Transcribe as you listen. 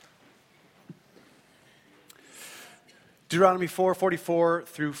Deuteronomy 4:44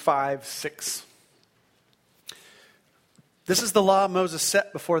 through 5:6. This is the law Moses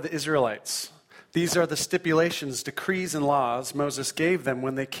set before the Israelites. These are the stipulations, decrees, and laws Moses gave them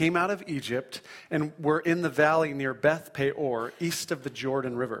when they came out of Egypt and were in the valley near Beth Peor, east of the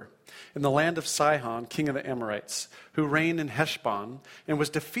Jordan River, in the land of Sihon, king of the Amorites, who reigned in Heshbon and was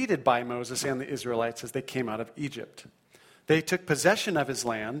defeated by Moses and the Israelites as they came out of Egypt. They took possession of his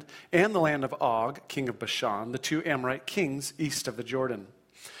land and the land of Og, king of Bashan, the two Amorite kings east of the Jordan.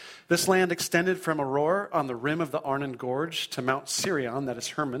 This land extended from Aroer on the rim of the Arnon Gorge to Mount Sirion, that is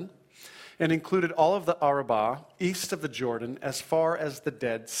Hermon, and included all of the Arabah east of the Jordan as far as the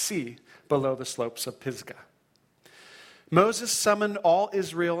Dead Sea, below the slopes of Pisgah. Moses summoned all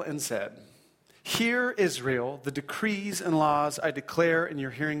Israel and said, "Hear, Israel, the decrees and laws I declare in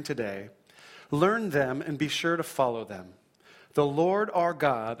your hearing today. Learn them and be sure to follow them. The Lord our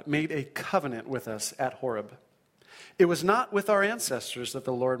God made a covenant with us at Horeb. It was not with our ancestors that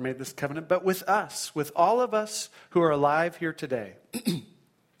the Lord made this covenant, but with us, with all of us who are alive here today.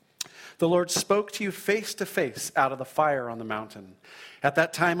 The Lord spoke to you face to face out of the fire on the mountain. At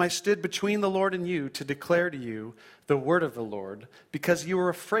that time I stood between the Lord and you to declare to you the word of the Lord, because you were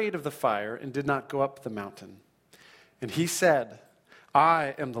afraid of the fire and did not go up the mountain. And he said,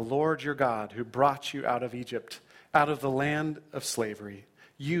 I am the Lord your God who brought you out of Egypt, out of the land of slavery.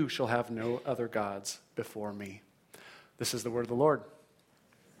 You shall have no other gods before me." This is the word of the Lord.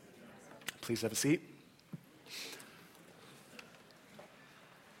 Please have a seat.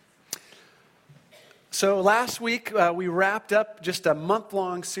 So last week, we wrapped up just a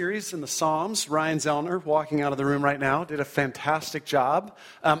month-long series in the Psalms. Ryan Zellner, walking out of the room right now, did a fantastic job.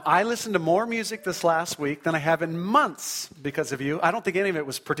 I listened to more music this last week than I have in months because of you. I don't think any of it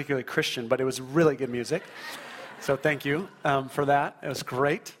was particularly Christian, but it was really good music. So thank you for that. It was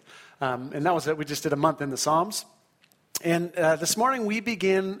great. And that was it. We just did a month in the Psalms. And this morning we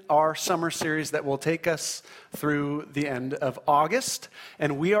begin our summer series that will take us through the end of August.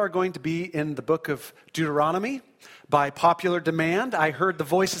 And we are going to be in the book of Deuteronomy. By popular demand, I heard the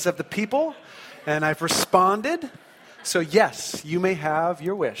voices of the people and I've responded. So yes, you may have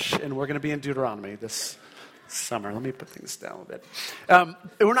your wish. And we're going to be in Deuteronomy this summer. Let me put things down a bit.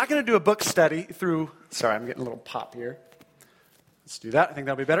 We're not going to do a book study through... Sorry, I'm getting a little pop here. Let's do that. I think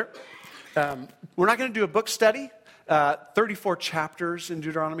that'll be better. We're not going to do a book study. 34 chapters in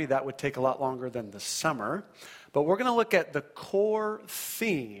Deuteronomy. That would take a lot longer than the summer. But we're going to look at the core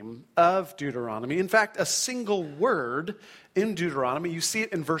theme of Deuteronomy. In fact, a single word in Deuteronomy. You see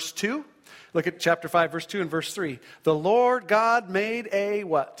it in verse 2. Look at chapter 5, verse 2 and verse 3. The Lord God made a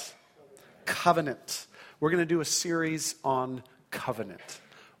what? Covenant. We're going to do a series on covenant.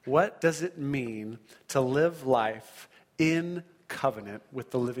 What does it mean to live life in covenant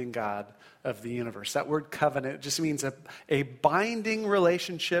with the living God of the universe? That word covenant just means a binding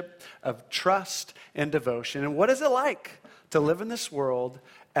relationship of trust and devotion. And what is it like to live in this world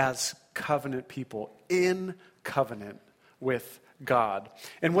as covenant people, in covenant with God?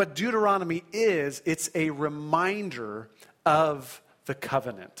 And what Deuteronomy is, it's a reminder of the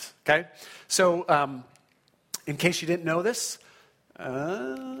covenant. Okay? So, in case you didn't know this,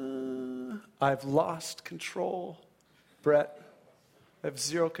 I've lost control. Brett, I have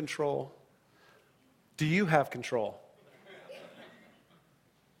zero control. Do you have control?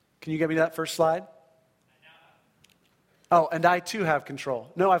 Can you give me that first slide? Oh, and I too have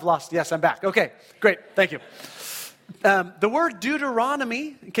control. No, I've lost. Yes, I'm back. Okay, great. Thank you. The word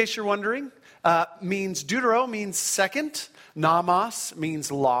Deuteronomy, in case you're wondering, means deutero means second. Nomos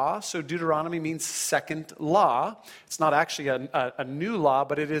means law. So Deuteronomy means second law. It's not actually a new law,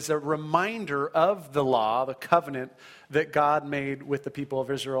 but it is a reminder of the law, the covenant that God made with the people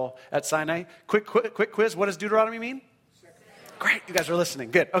of Israel at Sinai. Quick quiz. What does Deuteronomy mean? Great. You guys are listening.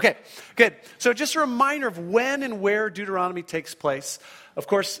 Good. Okay. Good. So just a reminder of when and where Deuteronomy takes place. Of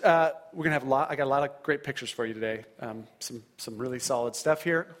course, we're going to have I got a lot of great pictures for you today. Some really solid stuff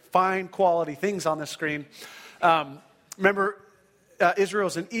here. Fine quality things on the screen. Remember,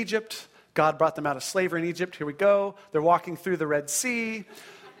 Israel's in Egypt. God brought them out of slavery in Egypt. Here we go. They're walking through the Red Sea.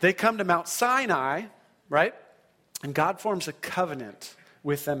 They come to Mount Sinai, right? And God forms a covenant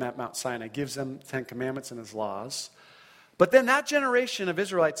with them at Mount Sinai, gives them the Ten Commandments and his laws. But then that generation of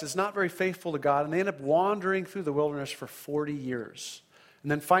Israelites is not very faithful to God, and they end up wandering through the wilderness for 40 years.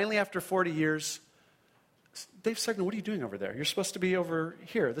 And then finally, after 40 years, Dave Sugden, what are you doing over there? You're supposed to be over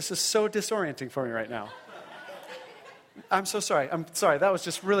here. This is so disorienting for me right now. I'm so sorry. I'm sorry. That was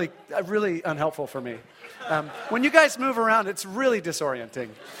just really unhelpful for me. When you guys move around, it's really disorienting.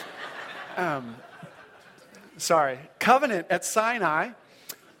 Sorry. Covenant at Sinai.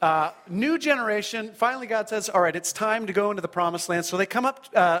 New generation, finally God says, all right, it's time to go into the promised land. So they come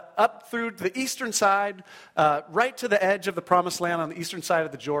up through the eastern side, right to the edge of the promised land on the eastern side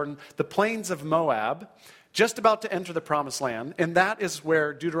of the Jordan, the plains of Moab, just about to enter the promised land. And that is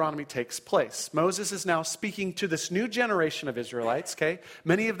where Deuteronomy takes place. Moses is now speaking to this new generation of Israelites, okay?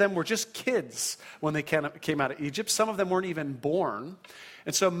 Many of them were just kids when they came out of Egypt. Some of them weren't even born.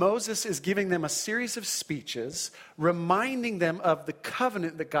 And so Moses is giving them a series of speeches, reminding them of the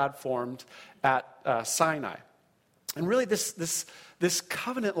covenant that God formed at Sinai. And really this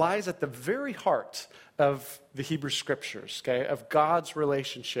covenant lies at the very heart of the Hebrew Scriptures, okay, of God's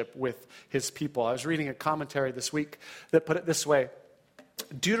relationship with his people. I was reading a commentary this week that put it this way: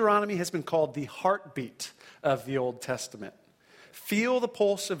 Deuteronomy has been called the heartbeat of the Old Testament. Feel the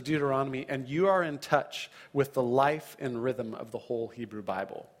pulse of Deuteronomy, and you are in touch with the life and rhythm of the whole Hebrew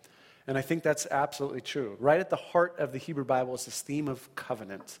Bible. And I think that's absolutely true. Right at the heart of the Hebrew Bible is this theme of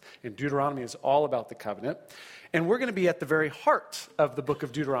covenant. And Deuteronomy is all about the covenant. And we're going to be at the very heart of the book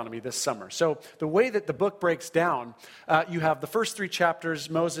of Deuteronomy this summer. So the way that the book breaks down, you have the first 3 chapters.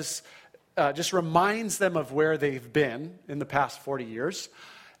 Moses just reminds them of where they've been in the past 40 years.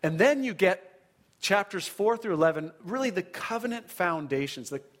 And then you get chapters 4 through 11, really the covenant foundations,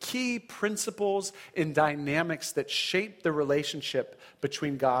 the key principles and dynamics that shape the relationship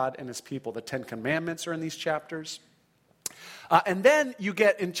between God and his people. The 10 Commandments are in these chapters. And then you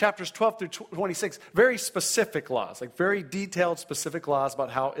get in chapters 12 through 26 very specific laws, like very detailed, specific laws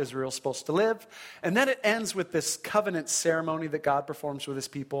about how Israel's supposed to live. And then it ends with this covenant ceremony that God performs with his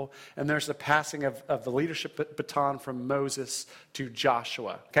people. And there's the passing of the leadership baton from Moses to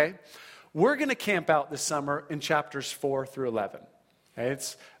Joshua, okay? We're going to camp out this summer in chapters 4 through 11. Okay?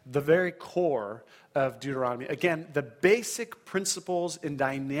 It's the very core of Deuteronomy. Again, the basic principles and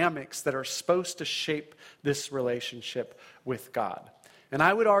dynamics that are supposed to shape this relationship with God. And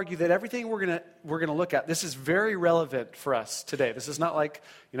I would argue that everything we're going to look at, this is very relevant for us today. This is not like,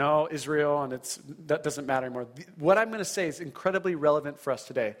 Israel and that doesn't matter anymore. What I'm going to say is incredibly relevant for us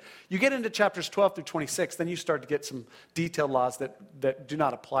today. You get into chapters 12 through 26, then you start to get some detailed laws that do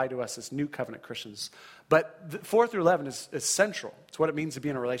not apply to us as new covenant Christians. But 4 through 11 is central. It's what it means to be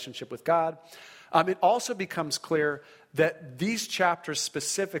in a relationship with God. It also becomes clear that these chapters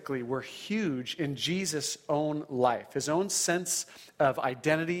specifically were huge in Jesus' own life, his own sense of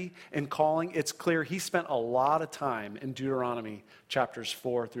identity and calling. It's clear he spent a lot of time in Deuteronomy chapters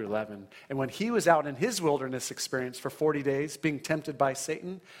 4 through 11. And when he was out in his wilderness experience for 40 days being tempted by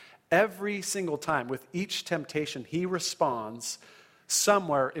Satan, every single time with each temptation, he responds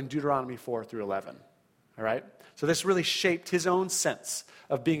somewhere in Deuteronomy 4 through 11. All right? So this really shaped his own sense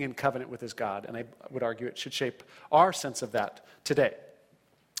of being in covenant with his God. And I would argue it should shape our sense of that today.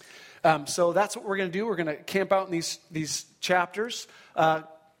 So that's what we're going to do. We're going to camp out in these chapters.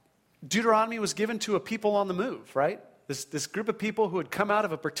 Deuteronomy was given to a people on the move, right? This group of people who had come out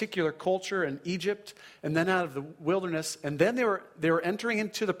of a particular culture in Egypt and then out of the wilderness, and then they were entering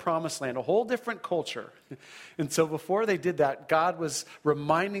into the promised land, a whole different culture. And so before they did that, God was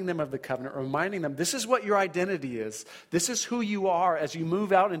reminding them of the covenant, reminding them, this is what your identity is. This is who you are as you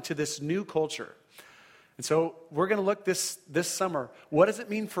move out into this new culture. And so we're going to look this summer, what does it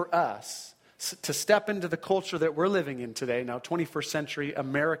mean for us to step into the culture that we're living in today, now 21st century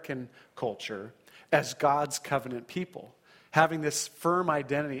American culture, as God's covenant people, having this firm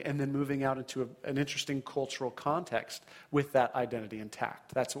identity and then moving out into an interesting cultural context with that identity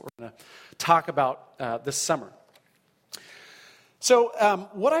intact. That's what we're going to talk about this summer. So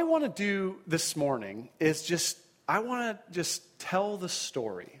what I want to do this morning is I want to just tell the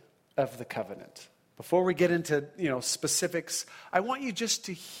story of the covenant. Before we get into specifics, I want you just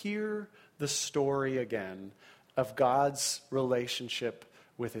to hear the story again of God's relationship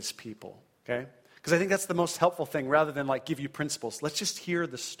with his people, okay? Because I think that's the most helpful thing, rather than give you principles. Let's just hear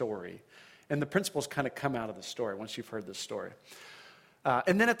the story. And the principles kind of come out of the story once you've heard the story.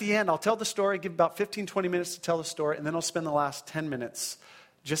 And then at the end, I'll tell the story, give about 15, 20 minutes to tell the story, and then I'll spend the last 10 minutes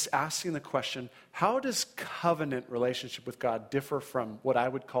just asking the question, how does covenant relationship with God differ from what I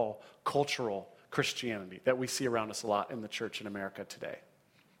would call cultural Christianity that we see around us a lot in the church in America today?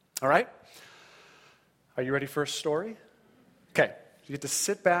 All right? Are you ready for a story? Okay. You get to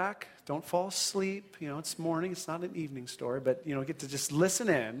sit back. Don't fall asleep. It's morning. It's not an evening story, but, get to just listen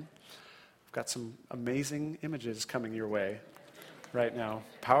in. I've got some amazing images coming your way right now.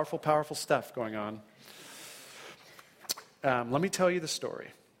 Powerful, powerful stuff going on. Let me tell you the story.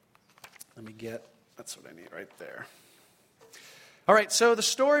 That's what I need right there. All right, so the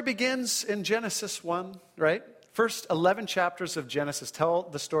story begins in Genesis 1, right? First 11 chapters of Genesis tell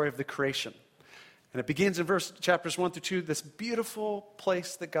the story of the creation. And it begins in chapters 1 through 2, this beautiful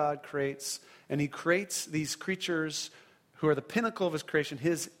place that God creates. And he creates these creatures who are the pinnacle of his creation,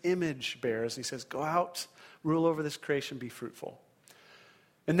 his image bearers. He says, go out, rule over this creation, be fruitful.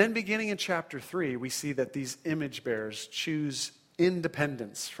 And then beginning in chapter 3, we see that these image bearers choose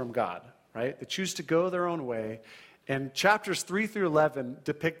independence from God, right? They choose to go their own way. And chapters 3 through 11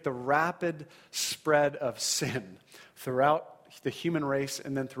 depict the rapid spread of sin throughout the human race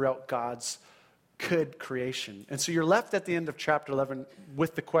and then throughout God's good creation. And so you're left at the end of chapter 11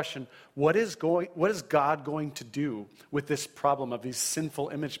 with the question, what is God going to do with this problem of these sinful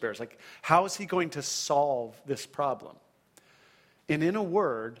image bearers? Like, how is he going to solve this problem? And in a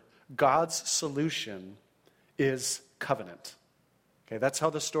word, God's solution is covenant. Okay, that's how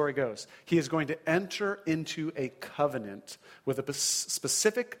the story goes. He is going to enter into a covenant with a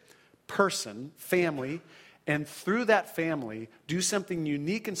specific person, family, and through that family, do something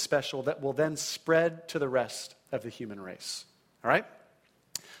unique and special that will then spread to the rest of the human race. All right?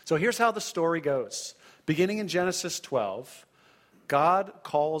 So here's how the story goes. Beginning in Genesis 12, God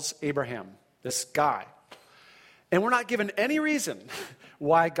calls Abraham, this guy. And we're not given any reason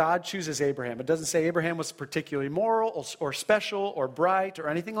why God chooses Abraham. It doesn't say Abraham was particularly moral or special or bright or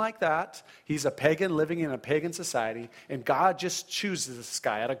anything like that. He's a pagan living in a pagan society, and God just chooses this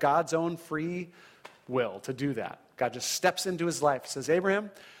guy out of God's own free will to do that. God just steps into his life, says, Abraham,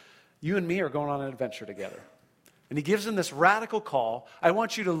 you and me are going on an adventure together. And he gives him this radical call. I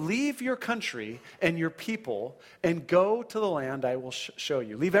want you to leave your country and your people and go to the land I will show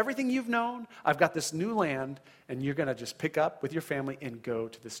you. Leave everything you've known. I've got this new land, and you're going to just pick up with your family and go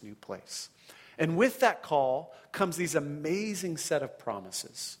to this new place. And with that call comes these amazing set of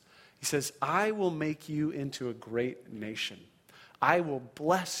promises. He says, I will make you into a great nation. I will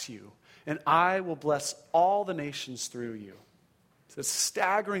bless you, and I will bless all the nations through you. It's a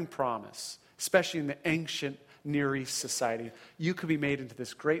staggering promise, especially in the ancient Near East society. You could be made into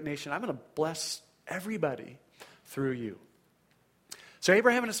this great nation. I'm going to bless everybody through you. So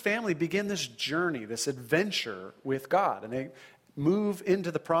Abraham and his family begin this journey, this adventure with God, and they move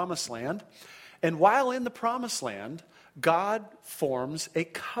into the promised land. And while in the promised land, God forms a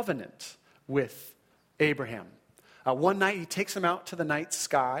covenant with Abraham. One night, he takes him out to the night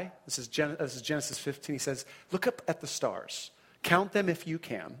sky. This is Genesis 15. He says, look up at the stars. Count them if you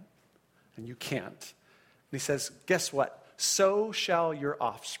can. And you can't. And he says, guess what? So shall your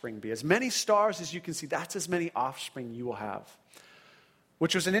offspring be. As many stars as you can see, that's as many offspring you will have.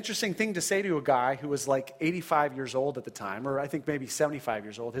 Which was an interesting thing to say to a guy who was like 85 years old at the time, or I think maybe 75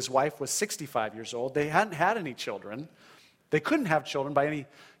 years old. His wife was 65 years old. They hadn't had any children. They couldn't have children by any,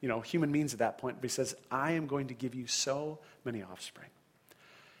 human means at that point. But he says, I am going to give you so many offspring.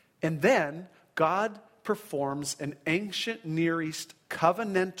 And then God performs an ancient Near East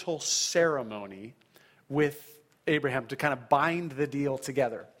covenantal ceremony with Abraham to kind of bind the deal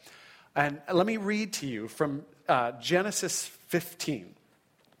together. And let me read to you from Genesis 15.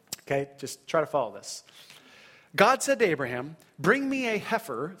 Okay, just try to follow this. God said to Abraham, bring me a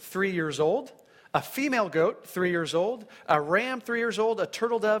heifer 3 years old, a female goat 3 years old, a ram 3 years old, a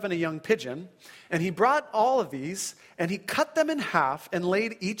turtle dove, and a young pigeon. And he brought all of these, and he cut them in half and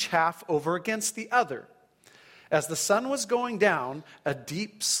laid each half over against the other. As the sun was going down, a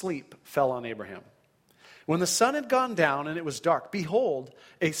deep sleep fell on Abraham. When the sun had gone down and it was dark, behold,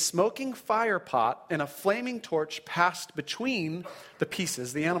 a smoking fire pot and a flaming torch passed between the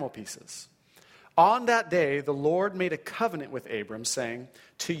pieces, the animal pieces. On that day, the Lord made a covenant with Abram, saying,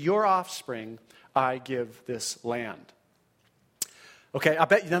 to your offspring I give this land. Okay, I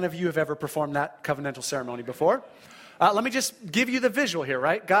bet none of you have ever performed that covenantal ceremony before. Let me just give you the visual here,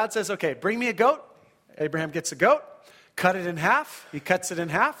 right? God says, okay, bring me a goat. Abraham gets a goat, cut it in half. He cuts it in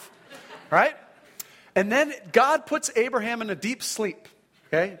half, right? And then God puts Abraham in a deep sleep,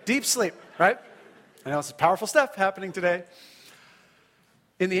 okay? Deep sleep, right? I know it's powerful stuff happening today.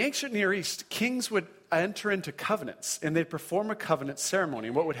 In the ancient Near East, kings would enter into covenants, and they'd perform a covenant ceremony.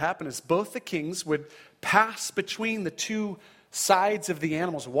 And what would happen is both the kings would pass between the two sides of the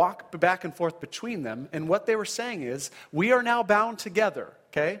animals, walk back and forth between them. And what they were saying is, we are now bound together,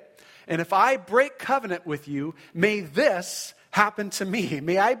 okay? And if I break covenant with you, may this happen to me.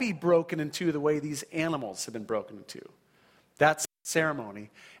 May I be broken in two the way these animals have been broken in two. That's ceremony.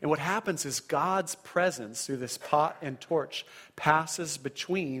 And what happens is God's presence through this pot and torch passes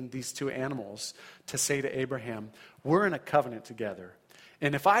between these two animals to say to Abraham, we're in a covenant together.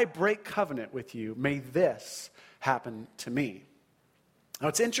 And if I break covenant with you, may this happen to me. Now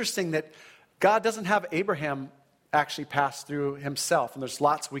it's interesting that God doesn't have Abraham actually passed through himself. And there's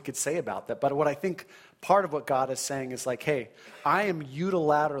lots we could say about that. But what I think part of what God is saying is like, hey, I am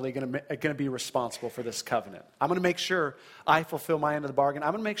unilaterally going to be responsible for this covenant. I'm going to make sure I fulfill my end of the bargain.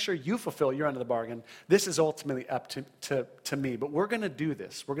 I'm going to make sure you fulfill your end of the bargain. This is ultimately up to me. But we're going to do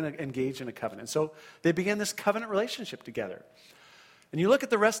this. We're going to engage in a covenant. So they began this covenant relationship together. And you look at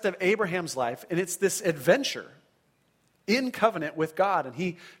the rest of Abraham's life, and it's this adventure in covenant with God. And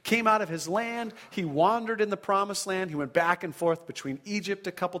he came out of his land. He wandered in the promised land. He went back and forth between Egypt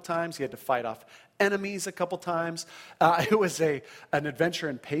a couple times. He had to fight off enemies a couple times. It was an adventure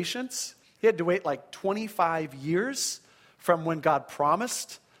in patience. He had to wait like 25 years from when God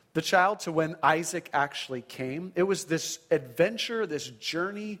promised the child to when Isaac actually came. It was this adventure, this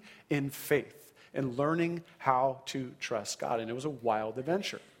journey in faith and learning how to trust God. And it was a wild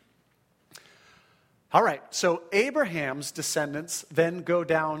adventure. All right, so Abraham's descendants then go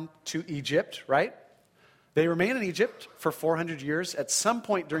down to Egypt, right? They remain in Egypt for 400 years. At some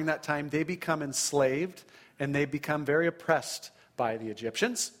point during that time, they become enslaved and they become very oppressed by the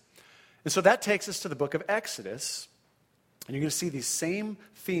Egyptians. And so that takes us to the book of Exodus. And you're going to see these same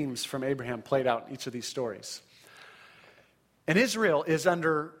themes from Abraham played out in each of these stories. And Israel is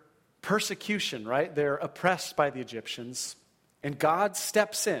under persecution, right? They're oppressed by the Egyptians. And God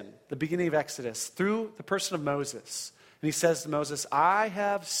steps in, the beginning of Exodus, through the person of Moses. And he says to Moses, I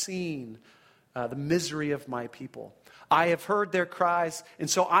have seen the misery of my people. I have heard their cries, and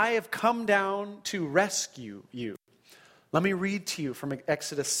so I have come down to rescue you. Let me read to you from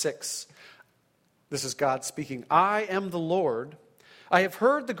Exodus 6. This is God speaking. I am the Lord. I have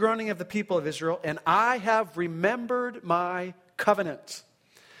heard the groaning of the people of Israel, and I have remembered my covenant.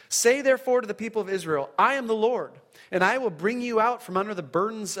 Say therefore to the people of Israel, I am the Lord, and I will bring you out from under the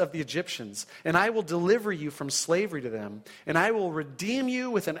burdens of the Egyptians, and I will deliver you from slavery to them, and I will redeem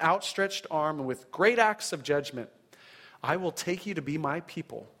you with an outstretched arm and with great acts of judgment. I will take you to be my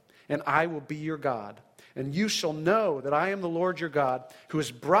people, and I will be your God. And you shall know that I am the Lord your God, who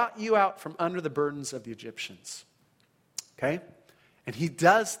has brought you out from under the burdens of the Egyptians. Okay? And he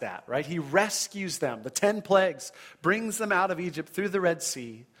does that, right? He rescues them. The 10 plagues, brings them out of Egypt through the Red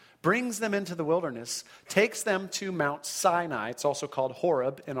Sea, brings them into the wilderness, takes them to Mount Sinai. It's also called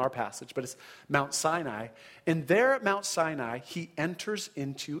Horeb in our passage, but it's Mount Sinai. And there at Mount Sinai, he enters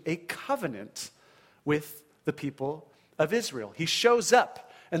into a covenant with the people of Israel. He shows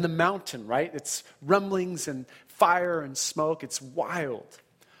up in the mountain, right? It's rumblings and fire and smoke. It's wild.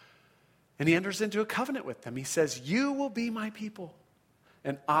 And he enters into a covenant with them. He says, you will be my people,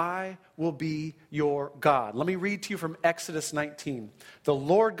 and I will be your God. Let me read to you from Exodus 19. The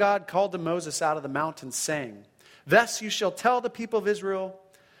Lord God called to Moses out of the mountain, saying, thus you shall tell the people of Israel,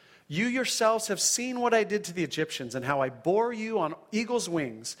 you yourselves have seen what I did to the Egyptians, and how I bore you on eagle's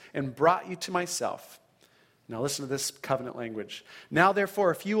wings and brought you to myself. Now listen to this covenant language. Now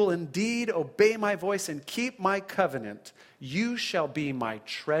therefore, if you will indeed obey my voice and keep my covenant, you shall be my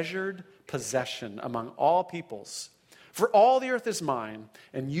treasured possession among all peoples. For all the earth is mine,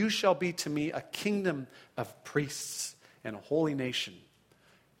 and you shall be to me a kingdom of priests and a holy nation.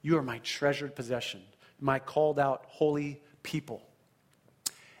 You are my treasured possession, my called out holy people.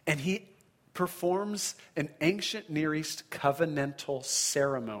 And he performs an ancient Near East covenantal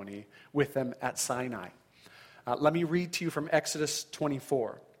ceremony with them at Sinai. Let me read to you from Exodus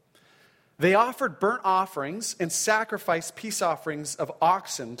 24. They offered burnt offerings and sacrificed peace offerings of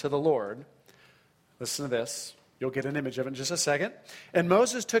oxen to the Lord. Listen to this. You'll get an image of it in just a second. And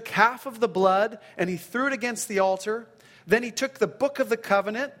Moses took half of the blood and he threw it against the altar. Then he took the book of the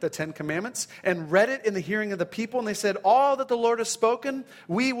covenant, the 10 commandments, and read it in the hearing of the people. And they said, all that the Lord has spoken,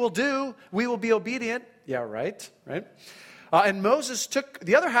 we will do. We will be obedient. Yeah, right. And Moses took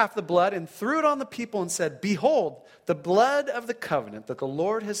the other half of the blood and threw it on the people and said, behold, the blood of the covenant that the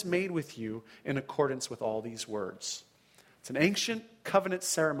Lord has made with you in accordance with all these words. It's an ancient covenant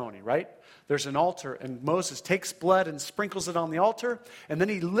ceremony, right? There's an altar, and Moses takes blood and sprinkles it on the altar, and then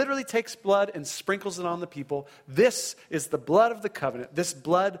he literally takes blood and sprinkles it on the people. This is the blood of the covenant. This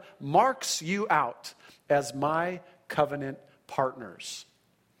blood marks you out as my covenant partners.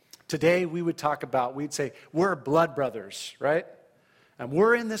 Today we would talk about, we'd say, we're blood brothers, right? And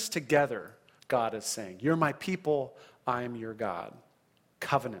we're in this together, God is saying. You're my people, I am your God.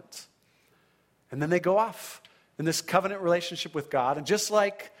 Covenant. And then they go off in this covenant relationship with God. And just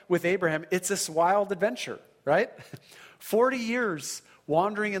like with Abraham, it's this wild adventure, right? 40 years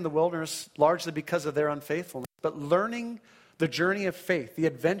wandering in the wilderness, largely because of their unfaithfulness, but learning the journey of faith, the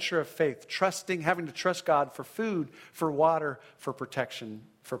adventure of faith, trusting, having to trust God for food, for water, for protection,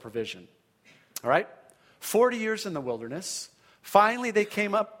 for provision. All right? 40 years in the wilderness, Finally, they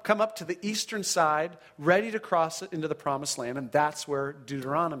come up to the eastern side, ready to cross it into the promised land, and that's where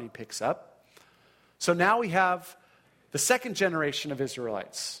Deuteronomy picks up. So now we have the second generation of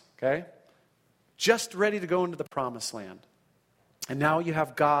Israelites, okay? Just ready to go into the promised land. And now you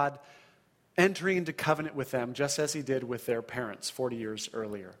have God entering into covenant with them, just as he did with their parents 40 years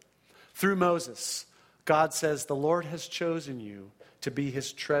earlier. Through Moses, God says, the Lord has chosen you to be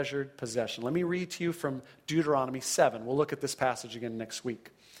his treasured possession. Let me read to you from Deuteronomy 7. We'll look at this passage again next week.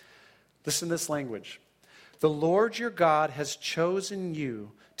 Listen to this language. The Lord your God has chosen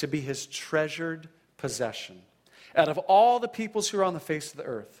you to be his treasured possession out of all the peoples who are on the face of the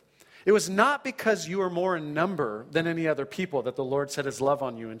earth. It was not because you are more in number than any other people that the Lord set his love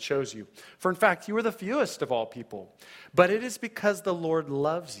on you and chose you. For in fact, you are the fewest of all people. But it is because the Lord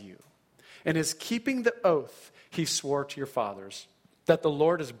loves you and is keeping the oath he swore to your fathers, that the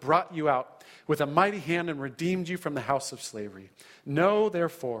Lord has brought you out with a mighty hand and redeemed you from the house of slavery. Know,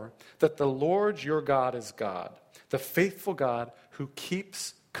 therefore, that the Lord your God is God, the faithful God who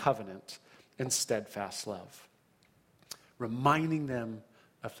keeps covenant and steadfast love. Reminding them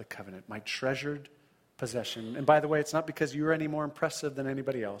of the covenant, my treasured possession. And by the way, it's not because you're any more impressive than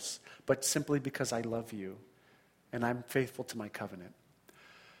anybody else, but simply because I love you and I'm faithful to my covenant.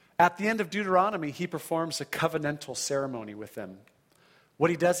 At the end of Deuteronomy, he performs a covenantal ceremony with them. What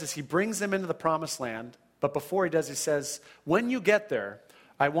he does is he brings them into the promised land, but before he does, he says, when you get there,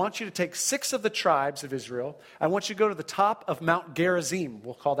 I want you to take 6 of the tribes of Israel. I want you to go to the top of Mount Gerizim.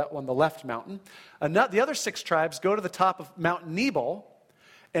 We'll call that one the left mountain. And the other 6 tribes go to the top of Mount Nebel.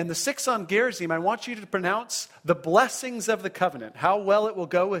 And the 6 on Gerizim, I want you to pronounce the blessings of the covenant, how well it will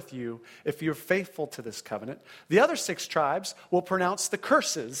go with you if you're faithful to this covenant. The other 6 tribes will pronounce the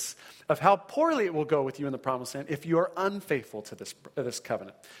curses of how poorly it will go with you in the promised land if you are unfaithful to this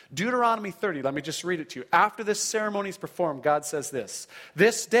covenant. Deuteronomy 30, let me just read it to you. After this ceremony is performed, God says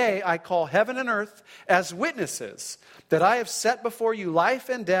this day I call heaven and earth as witnesses that I have set before you life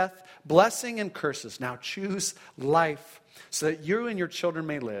and death, blessing and curses. Now choose life, so that you and your children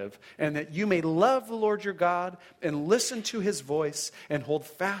may live, and that you may love the Lord your God and listen to his voice and hold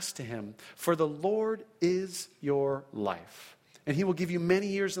fast to him. For the Lord is your life. And he will give you many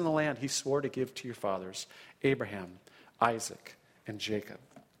years in the land he swore to give to your fathers, Abraham, Isaac, and Jacob.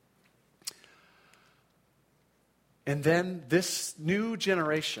 And then this new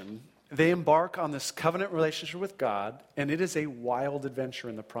generation, they embark on this covenant relationship with God, and it is a wild adventure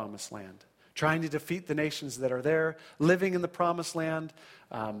in the promised land. Trying to defeat the nations that are there, living in the promised land,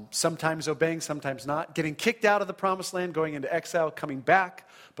 sometimes obeying, sometimes not, getting kicked out of the promised land, going into exile, coming back,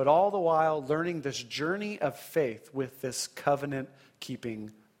 but all the while learning this journey of faith with this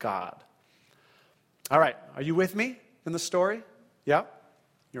covenant-keeping God. All right, are you with me in the story? Yeah?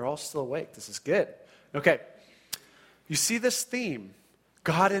 You're all still awake. This is good. Okay, you see this theme.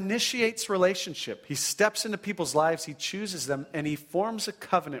 God initiates relationship. He steps into people's lives, he chooses them, and he forms a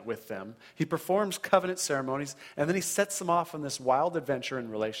covenant with them. He performs covenant ceremonies, and then he sets them off on this wild adventure in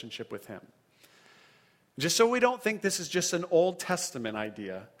relationship with him. Just so we don't think this is just an Old Testament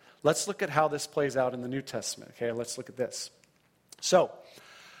idea, let's look at how this plays out in the New Testament. Okay, let's look at this. So,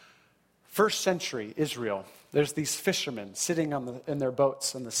 first century Israel, there's these fishermen sitting in their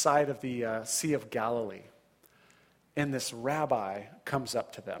boats on the side of the Sea of Galilee. And this rabbi comes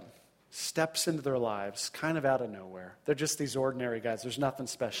up to them, steps into their lives, kind of out of nowhere. They're just these ordinary guys. There's nothing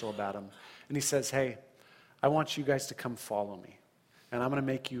special about them. And he says, hey, I want you guys to come follow me. And I'm going to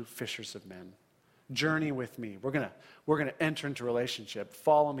make you fishers of men. Journey with me. We're going to enter into a relationship.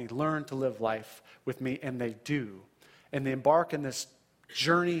 Follow me. Learn to live life with me. And they do. And they embark in this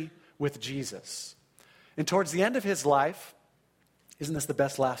journey with Jesus. And towards the end of his life, isn't this the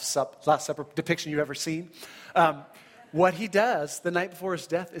best Last Supper depiction you've ever seen? What he does the night before his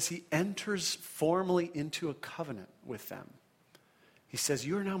death is he enters formally into a covenant with them. He says,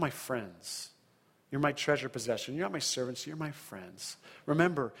 you are now my friends. You're my treasure possession. You're not my servants. You're my friends.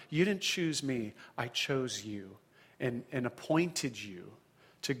 Remember, you didn't choose me. I chose you and appointed you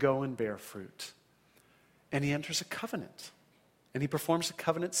to go and bear fruit. And he enters a covenant. And he performs a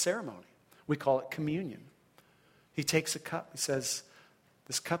covenant ceremony. We call it communion. He takes a cup. He says,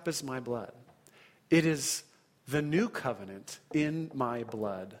 this cup is my blood. It is the new covenant in my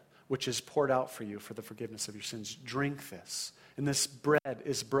blood, which is poured out for you for the forgiveness of your sins. Drink this. And this bread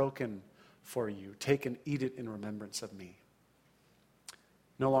is broken for you. Take and eat it in remembrance of me.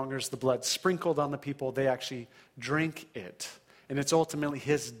 No longer is the blood sprinkled on the people. They actually drink it. And it's ultimately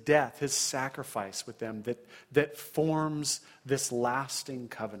his death, his sacrifice with them that forms this lasting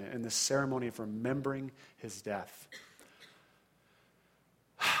covenant and this ceremony of remembering his death.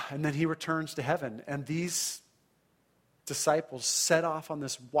 And then he returns to heaven. And these disciples set off on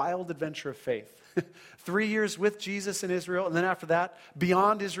this wild adventure of faith. 3 years with Jesus in Israel, and then after that,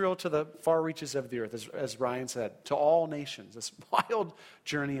 beyond Israel to the far reaches of the earth, as Ryan said, to all nations, this wild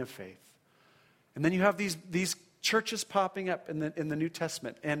journey of faith. And then you have these churches popping up in the New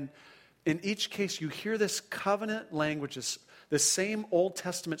Testament, and in each case, you hear this covenant language, this same Old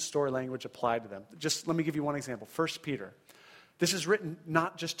Testament story language applied to them. Just let me give you one example. 1 Peter. This is written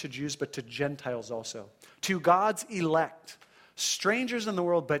not just to Jews, but to Gentiles also. To God's elect, strangers in the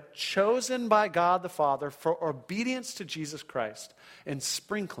world, but chosen by God the Father for obedience to Jesus Christ and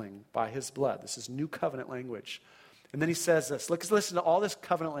sprinkling by his blood. This is new covenant language. And then he says this. Listen to all this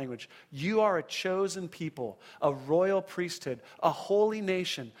covenant language. You are a chosen people, a royal priesthood, a holy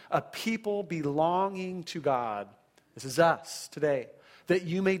nation, a people belonging to God. This is us today. That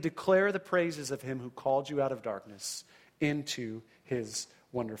you may declare the praises of him who called you out of darkness into his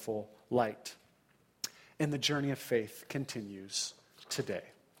wonderful light. And the journey of faith continues today.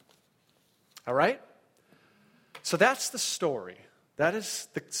 All right? So that's the story. That is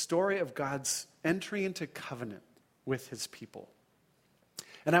the story of God's entry into covenant with his people.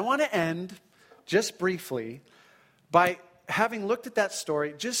 And I want to end just briefly by having looked at that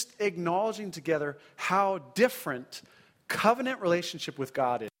story, just acknowledging together how different covenant relationship with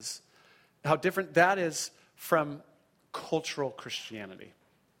God is, how different that is from cultural Christianity,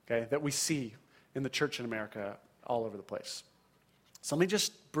 okay, that we see in the church in America all over the place. So let me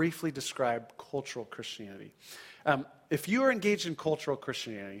just briefly describe cultural Christianity. If you are engaged in cultural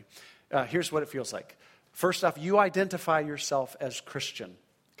Christianity, here's what it feels like. First off, you identify yourself as Christian,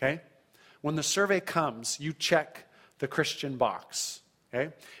 okay? When the survey comes, you check the Christian box,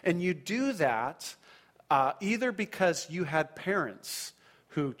 okay? And you do that either because you had parents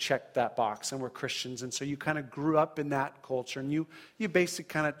who checked that box and were Christians, and so you kind of grew up in that culture, and you basically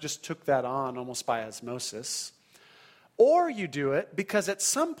kind of just took that on almost by osmosis. Or you do it because at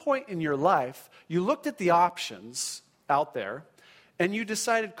some point in your life, you looked at the options out there, and you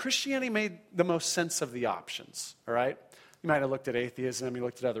decided Christianity made the most sense of the options, all right? You might have looked at atheism, you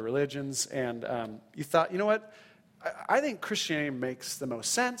looked at other religions, and you thought, you know what? I think Christianity makes the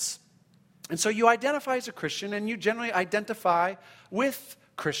most sense. And so you identify as a Christian, and you generally identify with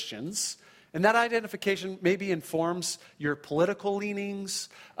Christians. And that identification maybe informs your political leanings.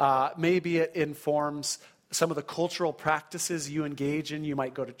 Maybe it informs some of the cultural practices you engage in. You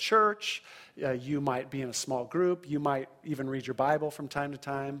might go to church. You might be in a small group. You might even read your Bible from time to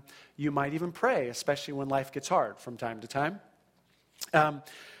time. You might even pray, especially when life gets hard from time to time.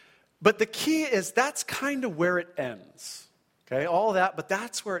 But the key is that's kind of where it ends. Okay, all that, but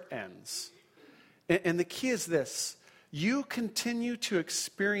that's where it ends. And the key is this. You continue to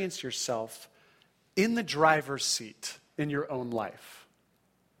experience yourself in the driver's seat in your own life.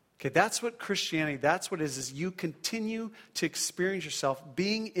 Okay, that's what Christianity, that's what it is you continue to experience yourself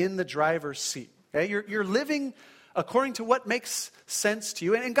being in the driver's seat. Okay, you're living according to what makes sense to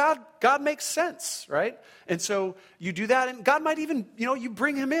you. And God makes sense, right? And so you do that, and God might even, you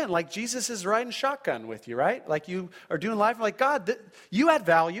bring him in, like Jesus is riding shotgun with you, right? Like you are doing life, like God, you add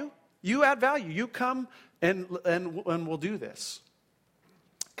value. You add value. You come and we'll do this.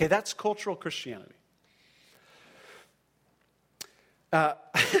 Okay, that's cultural Christianity.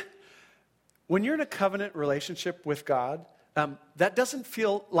 When you're in a covenant relationship with God, that doesn't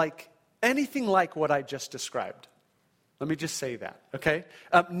feel like anything like what I just described. Let me just say that, okay?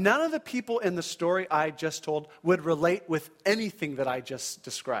 None of the people in the story I just told would relate with anything that I just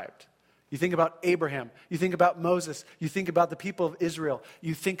described. You think about Abraham. You think about Moses. You think about the people of Israel.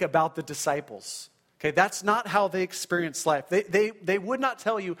 You think about the disciples. Okay, that's not how they experienced life. They would not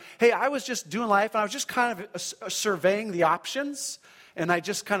tell you, hey, I was just doing life, and I was just kind of surveying the options, and I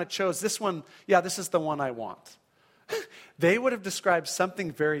just kind of chose this one. Yeah, this is the one I want. They would have described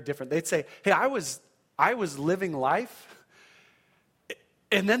something very different. They'd say, hey, I was living life,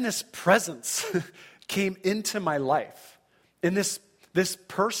 and then this presence came into my life, and this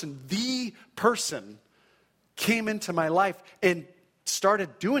person, the person, came into my life and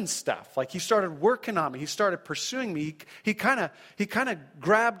started doing stuff. Like he started working on me. He started pursuing me. He kind of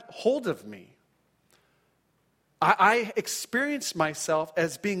grabbed hold of me. I experienced myself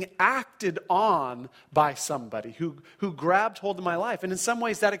as being acted on by somebody who grabbed hold of my life. And in some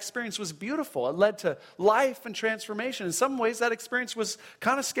ways, that experience was beautiful. It led to life and transformation. In some ways, that experience was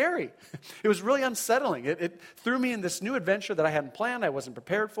kind of scary. It was really unsettling. It threw me in this new adventure that I hadn't planned, I wasn't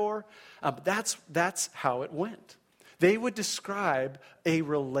prepared for. But that's how it went. They would describe a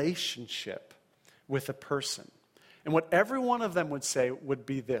relationship with a person. And what every one of them would say would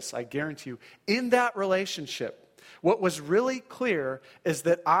be this, I guarantee you, in that relationship, what was really clear is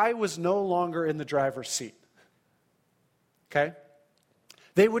that I was no longer in the driver's seat. okay?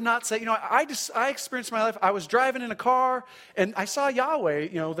 They would not say, I experienced my life. I was driving in a car and I saw Yahweh,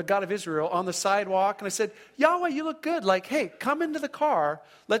 the God of Israel, on the sidewalk. And I said, Yahweh, you look good. Like, hey, come into the car.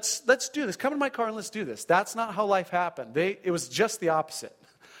 Let's do this. Come in my car and let's do this. That's not how life happened. It was just the opposite.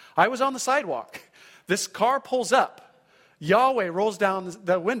 I was on the sidewalk. This car pulls up. Yahweh rolls down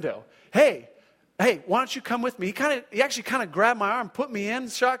the window. Hey, why don't you come with me? He actually kind of grabbed my arm, put me in,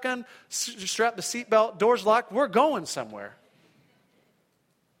 shotgun, strapped the seatbelt, doors locked. We're going somewhere.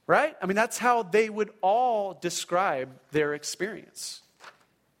 Right? I mean, that's how they would all describe their experience.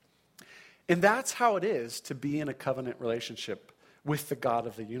 And that's how it is to be in a covenant relationship with the God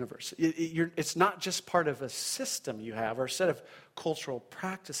of the universe. It's not just part of a system you have or a set of cultural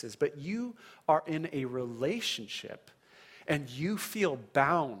practices, but you are in a relationship and you feel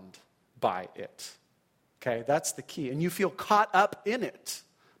bound by it. Okay, that's the key. And you feel caught up in it.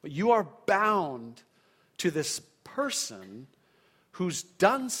 But you are bound to this person who's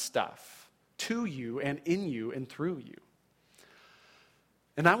done stuff to you and in you and through you.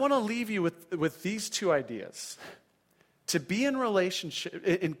 And I want to leave you with these two ideas. To be in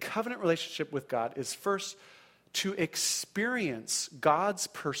covenant relationship with God is first to experience God's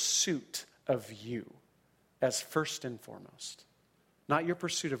pursuit of you as first and foremost. Not your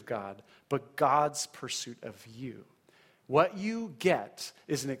pursuit of God, but God's pursuit of you. What you get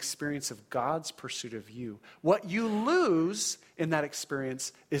is an experience of God's pursuit of you. What you lose in that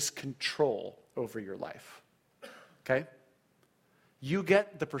experience is control over your life. Okay? You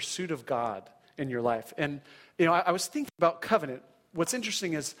get the pursuit of God in your life. And, I was thinking about covenant. What's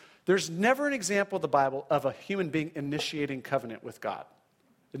interesting is there's never an example in the Bible of a human being initiating covenant with God.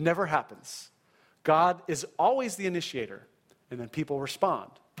 It never happens. God is always the initiator, and then people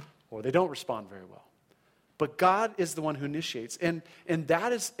respond, or they don't respond very well. But God is the one who initiates. And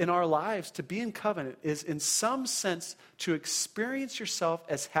that is in our lives, to be in covenant is in some sense to experience yourself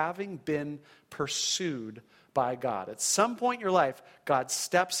as having been pursued by God. At some point in your life, God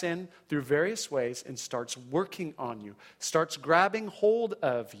steps in through various ways and starts working on you, starts grabbing hold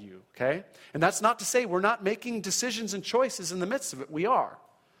of you, okay? And that's not to say we're not making decisions and choices in the midst of it. We are.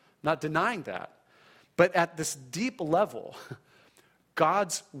 Not denying that. But at this deep level,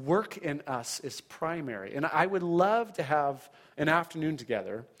 God's work in us is primary. And I would love to have an afternoon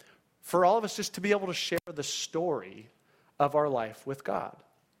together for all of us just to be able to share the story of our life with God.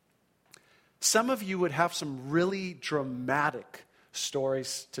 Some of you would have some really dramatic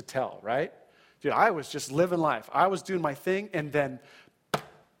stories to tell, right? Dude, I was just living life. I was doing my thing, and then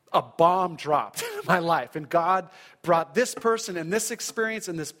a bomb dropped in my life. And God brought this person and this experience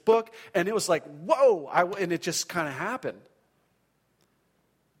and this book, and it was like, whoa, and it just kind of happened.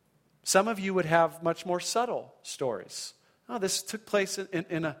 Some of you would have much more subtle stories. Oh, this took place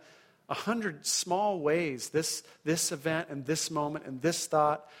in 100 small ways, this event and this moment and this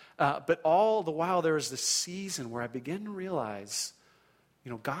thought. But all the while there was this season where I began to realize,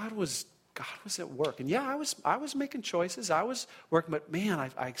 God was at work. And yeah, I was making choices. I was working, but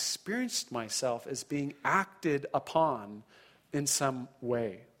man, I experienced myself as being acted upon in some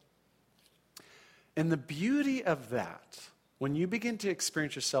way. And the beauty of that, when you begin to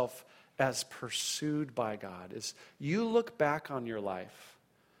experience yourself as pursued by God, is you look back on your life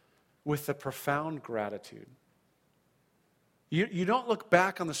with a profound gratitude. You don't look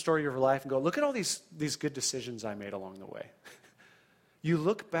back on the story of your life and go, look at all these good decisions I made along the way. You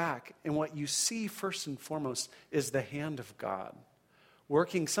look back, and what you see first and foremost is the hand of God,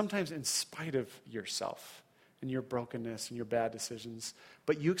 working sometimes in spite of yourself and your brokenness and your bad decisions.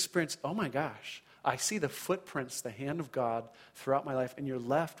 But you experience, oh my gosh, I see the footprints, the hand of God throughout my life, and you're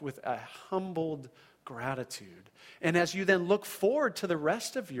left with a humbled gratitude. And as you then look forward to the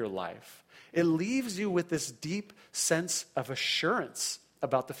rest of your life, it leaves you with this deep sense of assurance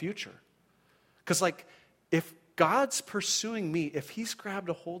about the future. Because if God's pursuing me, if he's grabbed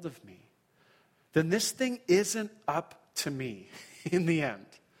a hold of me, then this thing isn't up to me in the end.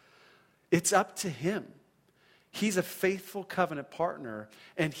 It's up to him. He's a faithful covenant partner,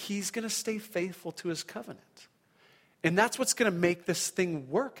 and he's going to stay faithful to his covenant. And that's what's going to make this thing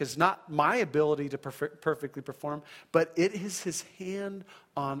work, is not my ability to perfectly perform, but it is his hand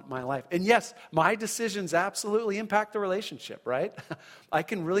on my life. And yes, my decisions absolutely impact the relationship, right? I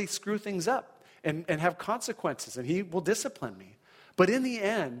can really screw things up and have consequences, and he will discipline me. But in the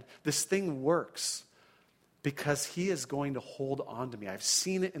end, this thing works because he is going to hold on to me. I've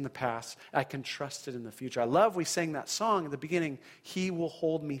seen it in the past. I can trust it in the future. I love we sang that song at the beginning, he will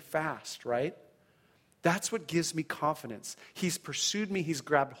hold me fast, right? That's what gives me confidence. He's pursued me, he's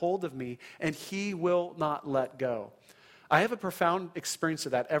grabbed hold of me, and he will not let go. I have a profound experience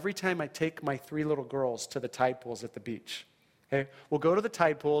of that every time I take my 3 little girls to the tide pools at the beach. Okay? We'll go to the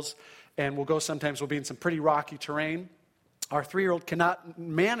tide pools, and we'll be in some pretty rocky terrain. Our 3-year-old cannot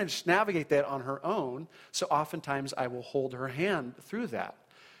navigate that on her own, so oftentimes I will hold her hand through that.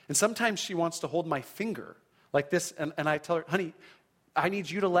 And sometimes she wants to hold my finger like this, and I tell her, honey, I need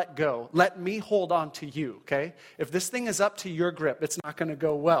you to let go. Let me hold on to you, okay? If this thing is up to your grip, it's not going to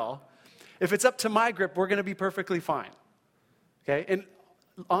go well. If it's up to my grip, we're going to be perfectly fine, okay? And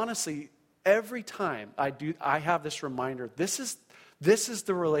honestly, every time I have this reminder, this is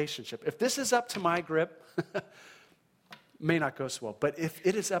the relationship. If this is up to my grip, may not go so well. But if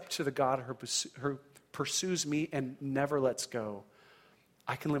it is up to the God who pursues me and never lets go,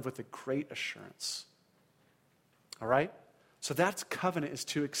 I can live with a great assurance. All right? So that's covenant, is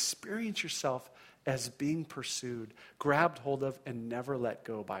to experience yourself as being pursued, grabbed hold of, and never let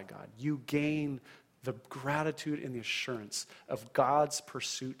go by God. You gain the gratitude and the assurance of God's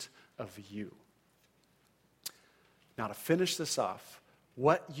pursuit of you. Now, to finish this off,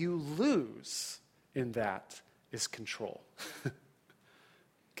 what you lose in that is control.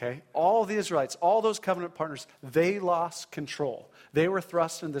 Okay? All the Israelites, all those covenant partners, they lost control. They were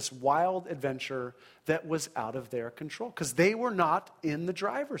thrust in this wild adventure that was out of their control because they were not in the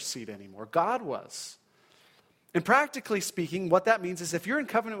driver's seat anymore. God was. And practically speaking, what that means is if you're in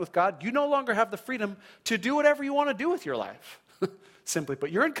covenant with God, you no longer have the freedom to do whatever you want to do with your life. Simply put,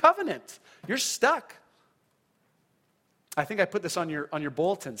 you're in covenant. You're stuck. I think I put this on your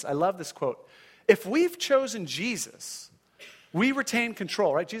bulletins. I love this quote. If we've chosen Jesus, we retain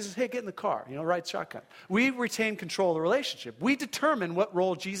control, right? Jesus, hey, get in the car, ride shotgun. We retain control of the relationship. We determine what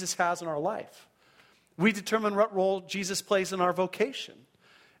role Jesus has in our life. We determine what role Jesus plays in our vocation,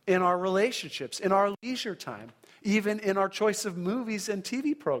 in our relationships, in our leisure time, even in our choice of movies and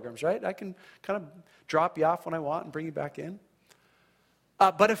TV programs, right? I can kind of drop you off when I want and bring you back in.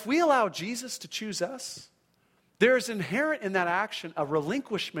 But if we allow Jesus to choose us, there is inherent in that action a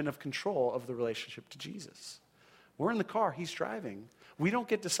relinquishment of control of the relationship to Jesus. We're in the car, he's driving. We don't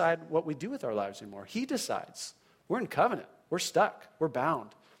get to decide what we do with our lives anymore. He decides. We're in covenant. We're stuck. We're bound,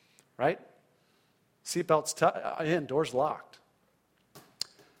 right? Seatbelts in, doors locked.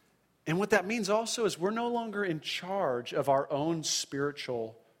 And what that means also is we're no longer in charge of our own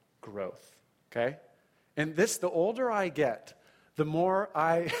spiritual growth, okay? And the older I get, the more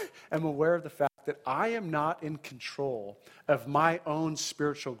I am aware of the fact that I am not in control of my own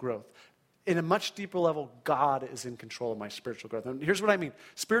spiritual growth. In a much deeper level, God is in control of my spiritual growth. And here's what I mean.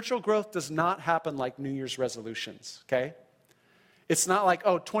 Spiritual growth does not happen like New Year's resolutions, okay? It's not like,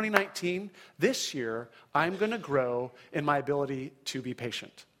 2019, this year, I'm going to grow in my ability to be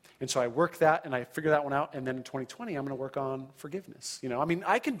patient. And so I work that and I figure that one out. And then in 2020, I'm going to work on forgiveness.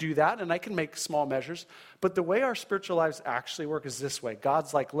 I can do that and I can make small measures. But the way our spiritual lives actually work is this way.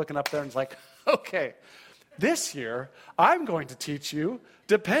 God's like looking up there and is like, okay, this year, I'm going to teach you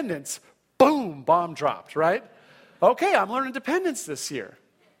dependence. Boom, bomb dropped, right? Okay, I'm learning dependence this year.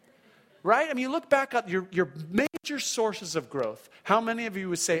 Right? You look back at your major sources of growth. How many of you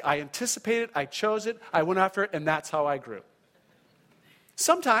would say, I anticipated, I chose it, I went after it, and that's how I grew?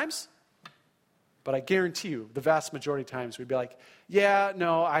 Sometimes, but I guarantee you, the vast majority of times, we'd be like, yeah,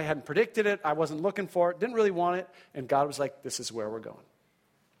 no, I hadn't predicted it, I wasn't looking for it, didn't really want it, and God was like, this is where we're going.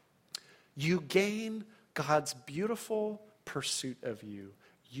 You gain God's beautiful pursuit of you.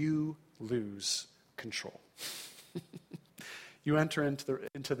 You lose control. You enter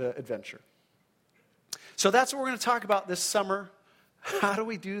into the adventure. So that's what we're going to talk about this summer. How do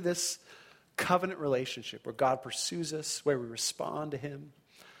we do this covenant relationship where God pursues us, where we respond to him,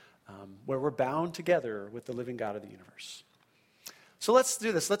 where we're bound together with the living God of the universe? So let's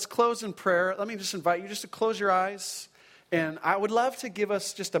do this. Let's close in prayer. Let me just invite you just to close your eyes. And I would love to give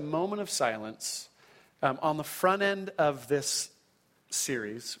us just a moment of silence on the front end of this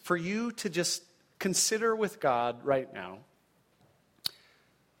series for you to just consider with God right now.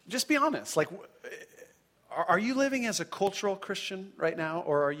 Just be honest. Are you living as a cultural Christian right now?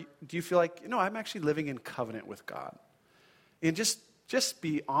 Or do you feel like, I'm actually living in covenant with God? And just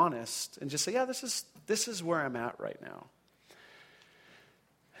be honest and just say, yeah, this is where I'm at right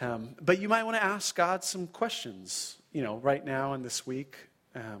now. But you might want to ask God some questions, right now and this week.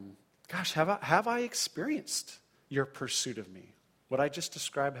 Gosh, have I experienced your pursuit of me? What I just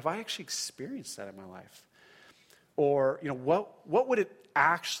described, have I actually experienced that in my life? Or, what would it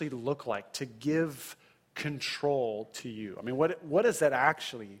actually look like to give control to you? What does that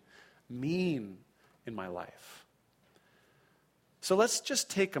actually mean in my life? So let's just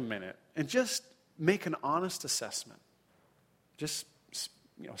take a minute and just make an honest assessment. Just,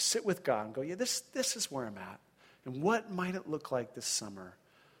 sit with God and go, yeah, this is where I'm at. And what might it look like this summer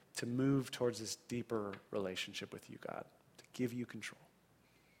to move towards this deeper relationship with you, God? To give you control.